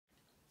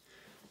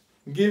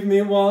Give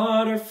me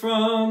water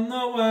from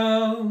the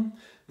well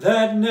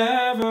that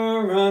never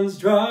runs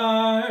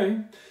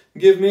dry.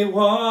 Give me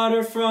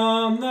water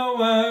from the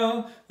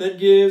well that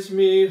gives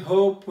me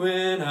hope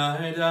when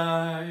I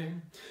die.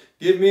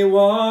 Give me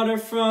water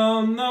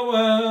from the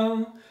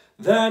well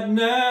that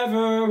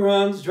never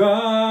runs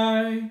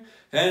dry,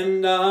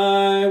 and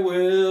I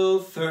will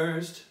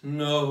thirst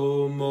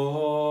no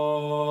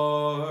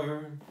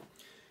more.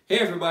 Hey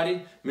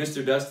everybody,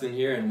 Mr. Dustin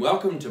here, and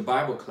welcome to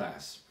Bible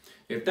class.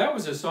 If that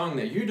was a song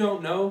that you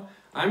don't know,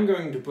 I'm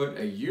going to put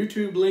a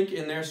YouTube link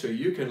in there so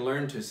you can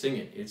learn to sing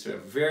it. It's a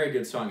very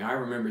good song. I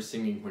remember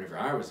singing whenever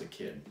I was a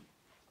kid.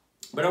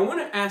 But I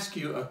want to ask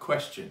you a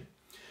question.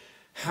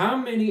 How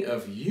many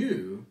of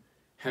you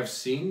have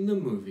seen the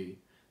movie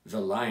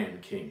The Lion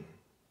King?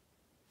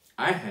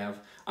 I have.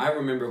 I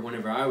remember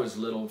whenever I was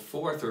little,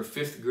 4th or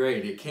 5th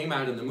grade, it came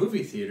out in the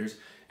movie theaters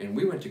and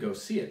we went to go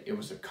see it. It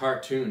was a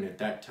cartoon at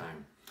that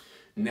time.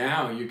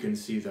 Now you can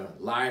see the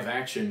live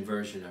action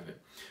version of it.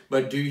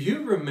 But do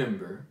you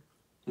remember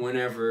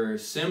whenever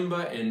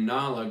Simba and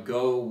Nala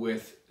go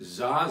with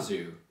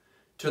Zazu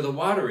to the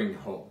watering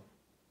hole?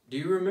 Do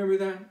you remember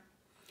that?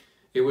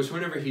 It was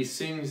whenever he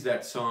sings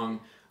that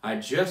song, I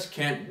just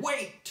can't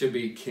wait to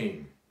be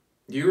king.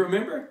 Do you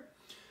remember?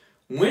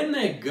 When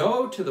they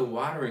go to the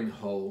watering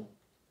hole,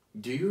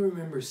 do you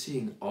remember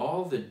seeing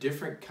all the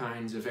different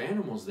kinds of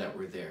animals that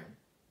were there?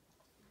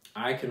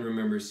 I can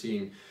remember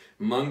seeing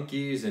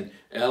monkeys and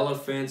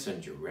elephants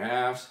and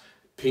giraffes,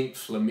 pink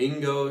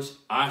flamingos,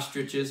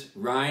 ostriches,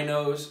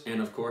 rhinos, and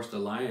of course the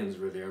lions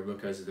were there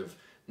because of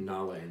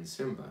Nala and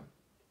Simba.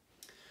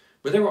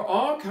 But there were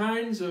all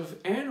kinds of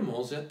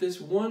animals at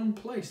this one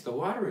place, the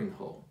watering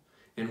hole.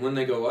 And when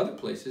they go other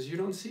places, you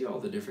don't see all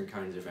the different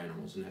kinds of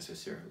animals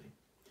necessarily.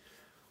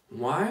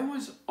 Why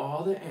was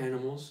all the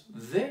animals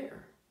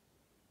there?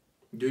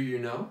 Do you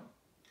know?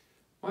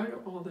 Why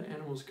do all the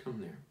animals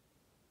come there?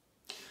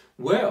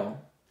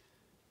 Well,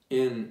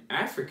 in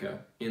Africa,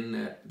 in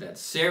that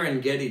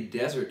Serengeti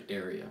desert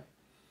area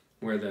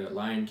where the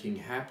Lion King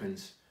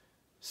happens,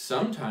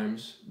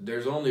 sometimes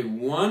there's only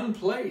one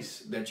place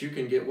that you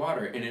can get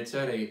water, and it's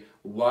at a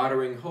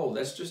watering hole.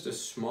 That's just a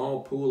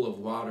small pool of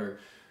water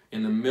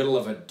in the middle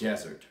of a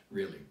desert,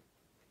 really.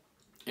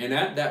 And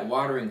at that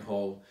watering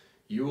hole,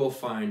 you will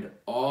find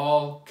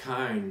all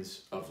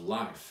kinds of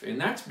life. And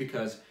that's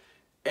because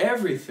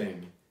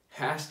everything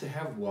has to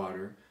have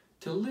water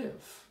to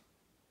live.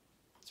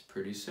 It's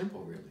pretty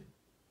simple, really.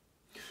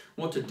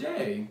 Well,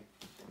 today,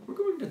 we're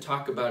going to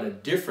talk about a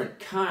different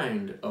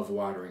kind of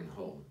watering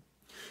hole.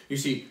 You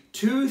see,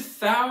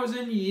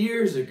 2,000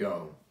 years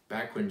ago,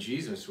 back when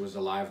Jesus was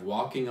alive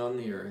walking on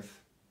the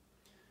earth,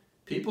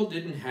 people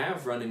didn't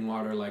have running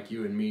water like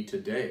you and me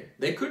today.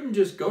 They couldn't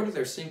just go to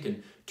their sink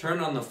and turn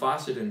on the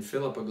faucet and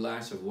fill up a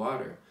glass of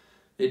water.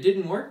 It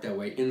didn't work that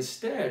way.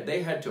 Instead,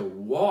 they had to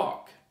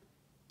walk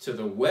to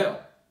the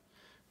well,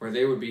 where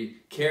they would be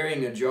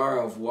carrying a jar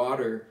of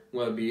water,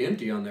 well, it'd be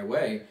empty on their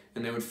way,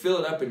 and they would fill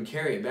it up and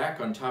carry it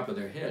back on top of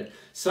their head.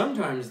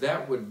 Sometimes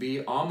that would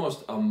be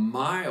almost a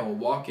mile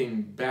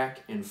walking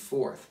back and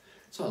forth.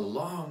 It's a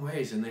long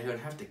ways, and they would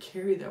have to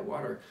carry that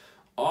water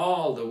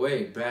all the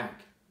way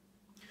back.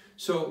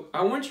 So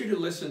I want you to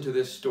listen to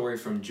this story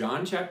from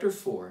John chapter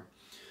 4.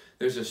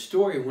 There's a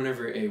story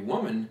whenever a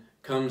woman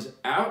comes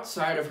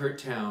outside of her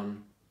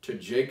town to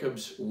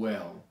Jacob's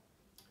well.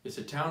 It's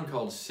a town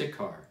called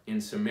Sychar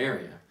in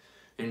Samaria,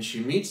 and she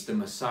meets the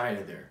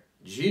Messiah there,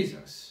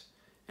 Jesus.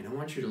 And I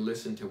want you to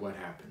listen to what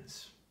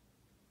happens.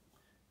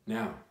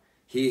 Now,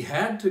 he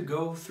had to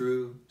go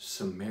through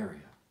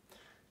Samaria.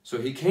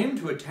 So he came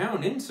to a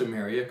town in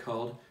Samaria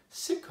called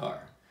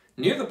Sychar,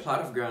 near the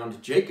plot of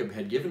ground Jacob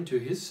had given to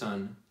his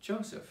son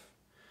Joseph.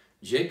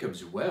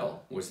 Jacob's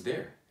well was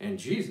there, and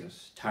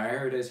Jesus,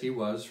 tired as he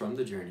was from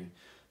the journey,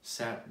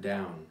 sat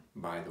down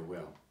by the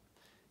well.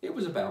 It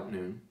was about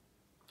noon.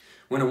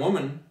 When a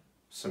woman,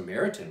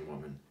 Samaritan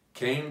woman,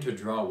 came to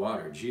draw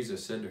water,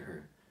 Jesus said to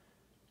her,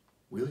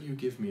 "Will you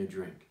give me a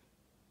drink?"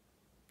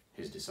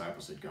 His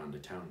disciples had gone to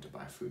town to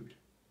buy food.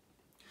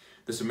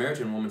 The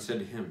Samaritan woman said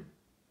to him,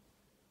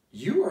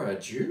 "You are a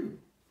Jew,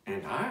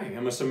 and I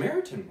am a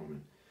Samaritan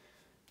woman.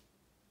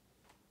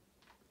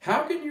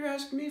 How can you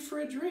ask me for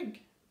a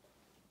drink?"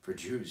 For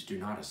Jews do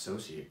not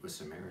associate with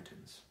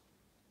Samaritans.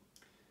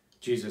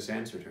 Jesus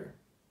answered her,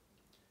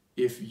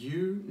 "If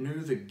you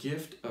knew the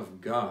gift of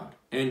God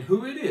and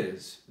who it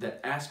is that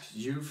asks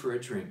you for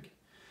a drink,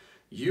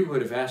 you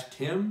would have asked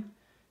him,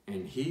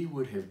 and he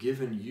would have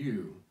given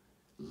you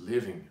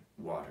living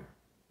water."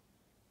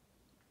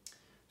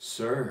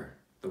 "Sir,"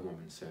 the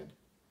woman said,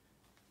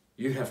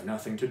 "you have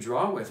nothing to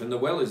draw with, and the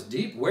well is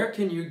deep. Where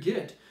can you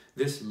get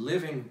this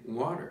living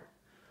water?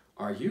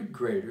 Are you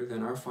greater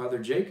than our father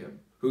Jacob,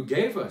 who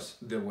gave us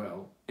the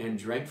well and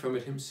drank from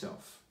it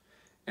himself,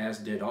 as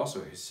did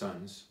also his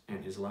sons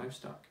and his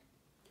livestock?"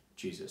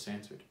 Jesus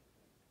answered,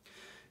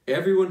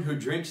 "Everyone who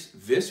drinks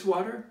this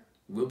water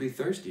will be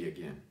thirsty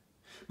again.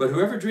 But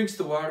whoever drinks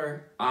the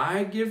water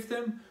I give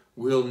them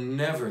will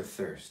never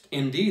thirst.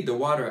 Indeed, the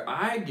water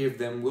I give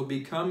them will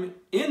become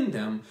in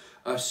them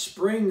a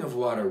spring of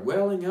water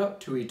welling up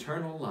to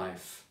eternal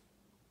life."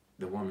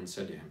 The woman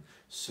said to him,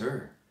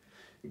 "Sir,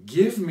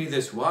 give me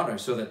this water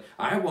so that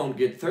I won't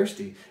get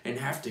thirsty and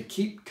have to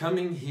keep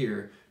coming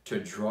here to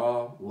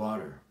draw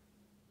water."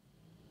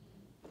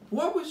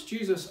 What was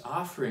Jesus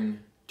offering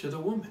to the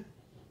woman?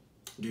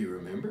 Do you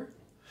remember?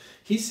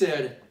 He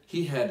said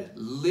he had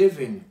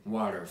living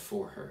water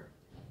for her.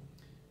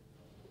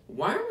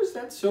 Why was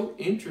that so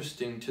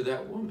interesting to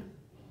that woman?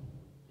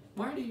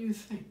 Why do you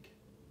think?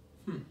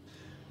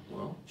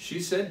 Well, she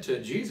said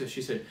to Jesus,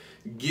 she said,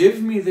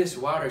 "Give me this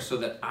water so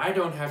that I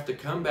don't have to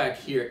come back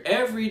here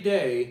every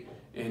day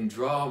and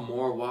draw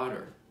more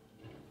water."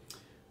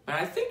 And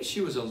I think she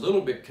was a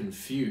little bit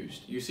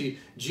confused. You see,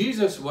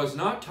 Jesus was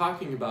not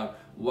talking about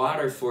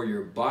water for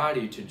your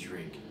body to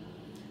drink.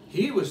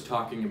 He was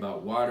talking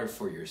about water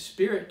for your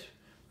spirit,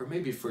 or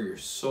maybe for your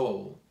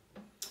soul.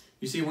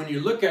 You see, when you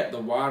look at the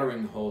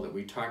watering hole that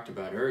we talked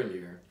about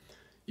earlier,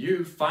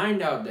 you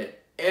find out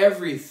that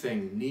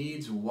everything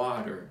needs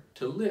water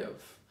to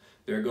live.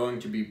 There are going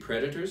to be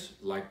predators,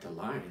 like the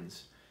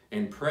lions,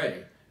 and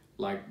prey,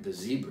 like the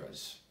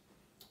zebras,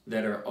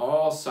 that are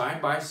all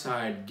side by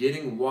side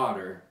getting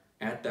water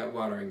at that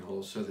watering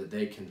hole so that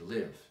they can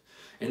live.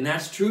 And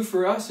that's true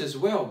for us as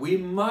well. We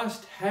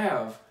must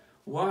have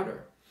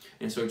water.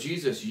 And so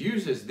Jesus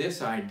uses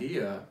this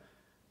idea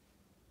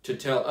to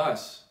tell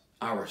us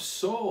our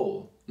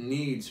soul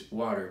needs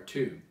water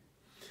too.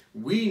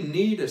 We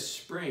need a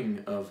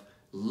spring of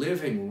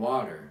living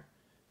water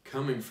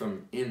coming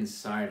from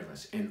inside of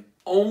us, and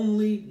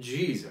only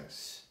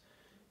Jesus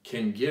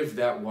can give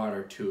that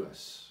water to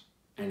us.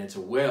 And it's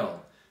a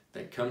well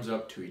that comes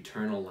up to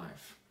eternal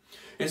life.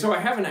 And so I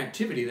have an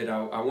activity that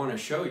I want to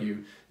show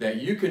you that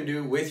you can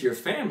do with your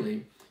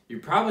family. You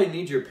probably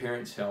need your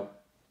parents' help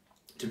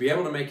to be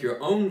able to make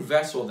your own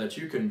vessel that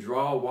you can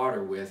draw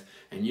water with,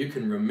 and you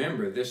can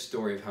remember this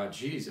story of how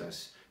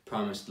Jesus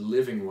promised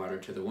living water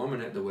to the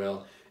woman at the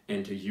well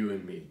and to you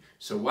and me.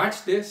 So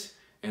watch this,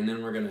 and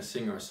then we're going to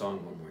sing our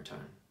song one more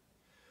time.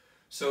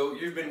 So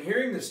you've been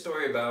hearing the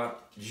story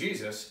about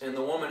Jesus and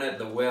the woman at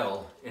the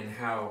well, and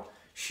how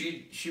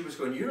she was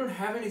going, "You don't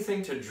have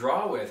anything to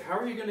draw with. How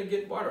are you going to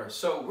get water?"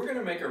 So we're going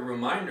to make a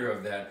reminder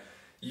of that.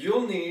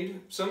 You'll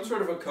need some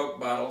sort of a Coke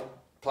bottle,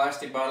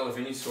 plastic bottle of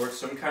any sort,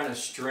 some kind of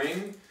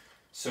string,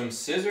 some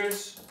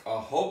scissors, a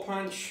hole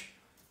punch,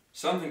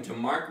 something to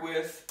mark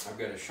with. I've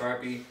got a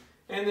Sharpie.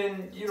 And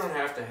then you don't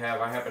have to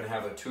have, I happen to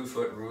have a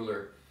 2-foot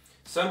ruler.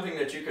 Something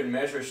that you can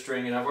measure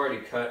string, and I've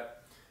already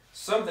cut.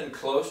 Something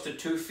close to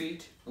 2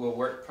 feet will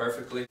work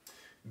perfectly.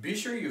 Be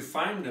sure you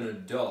find an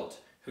adult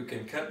who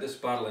can cut this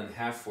bottle in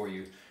half for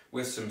you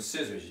with some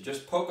scissors. You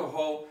just poke a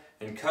hole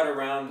and cut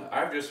around.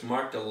 I've just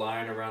marked a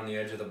line around the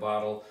edge of the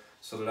bottle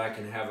so that I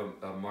can have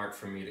a mark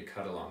for me to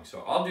cut along.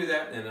 So I'll do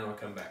that, and then I'll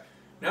come back.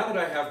 Now that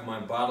I have my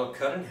bottle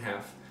cut in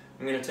half,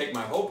 I'm going to take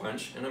my hole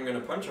punch, and I'm going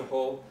to punch a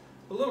hole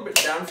a little bit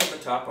down from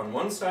the top on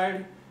one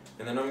side,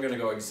 and then I'm going to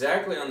go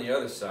exactly on the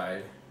other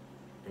side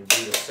and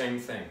do the same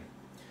thing.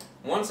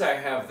 Once I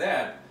have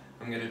that,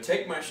 I'm going to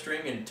take my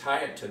string and tie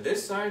it to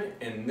this side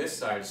and this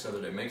side so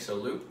that it makes a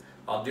loop.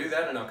 I'll do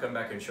that, and I'll come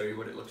back and show you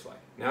what it looks like.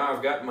 Now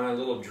I've got my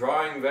little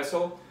drawing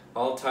vessel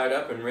all tied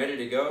up and ready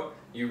to go.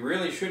 You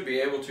really should be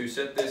able to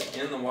set this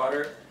in the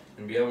water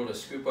and be able to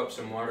scoop up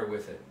some water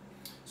with it.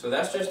 So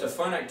that's just a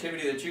fun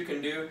activity that you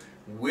can do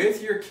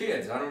with your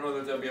kids. I don't know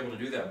that they'll be able to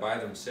do that by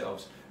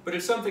themselves, but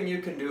it's something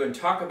you can do, and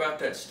talk about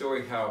that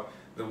story, how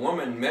the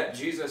woman met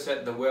Jesus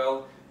at the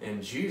well,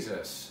 and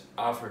Jesus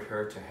offered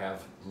her to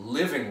have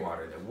living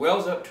water that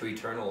wells up to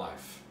eternal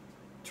life.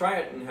 Try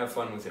it and have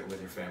fun with it with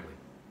your family.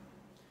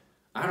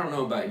 I don't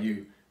know about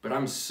you, but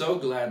I'm so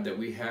glad that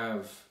we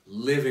have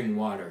living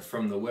water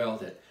from the well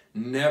that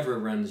never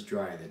runs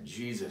dry, that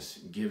Jesus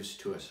gives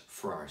to us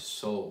for our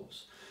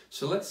souls.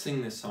 So let's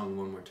sing this song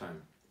one more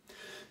time.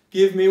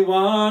 Give me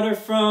water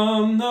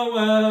from the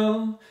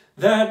well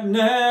that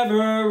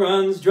never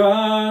runs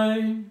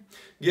dry.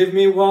 Give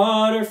me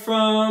water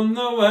from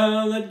the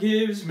well that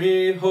gives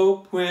me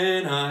hope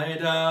when I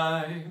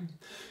die.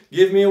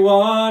 Give me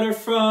water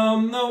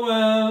from the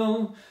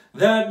well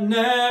that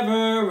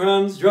never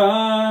runs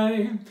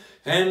dry,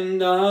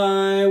 and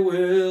I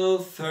will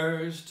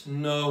thirst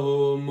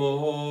no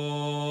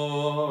more.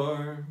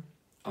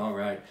 All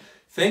right.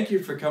 Thank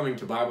you for coming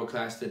to Bible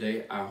class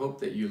today. I hope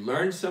that you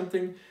learned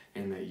something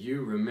and that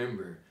you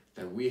remember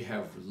that we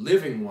have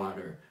living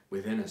water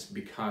within us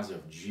because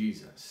of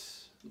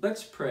Jesus.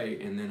 Let's pray,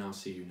 and then I'll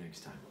see you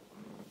next time.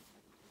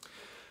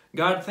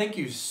 God, thank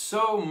you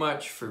so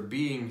much for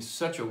being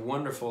such a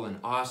wonderful and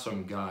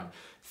awesome God.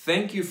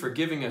 Thank you for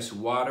giving us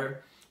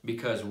water,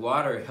 because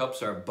water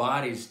helps our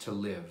bodies to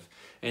live.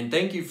 And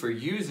thank you for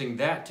using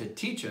that to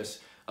teach us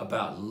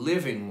about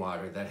living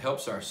water that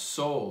helps our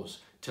souls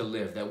to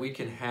live, that we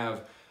can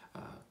have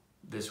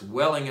this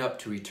welling up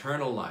to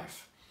eternal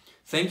life.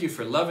 Thank you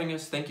for loving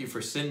us. Thank you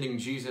for sending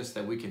Jesus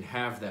that we can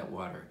have that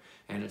water.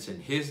 And it's in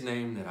His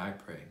name that I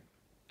pray.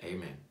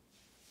 Amen.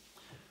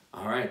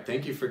 All right,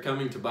 thank you for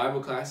coming to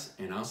Bible class,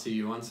 and I'll see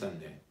you on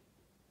Sunday.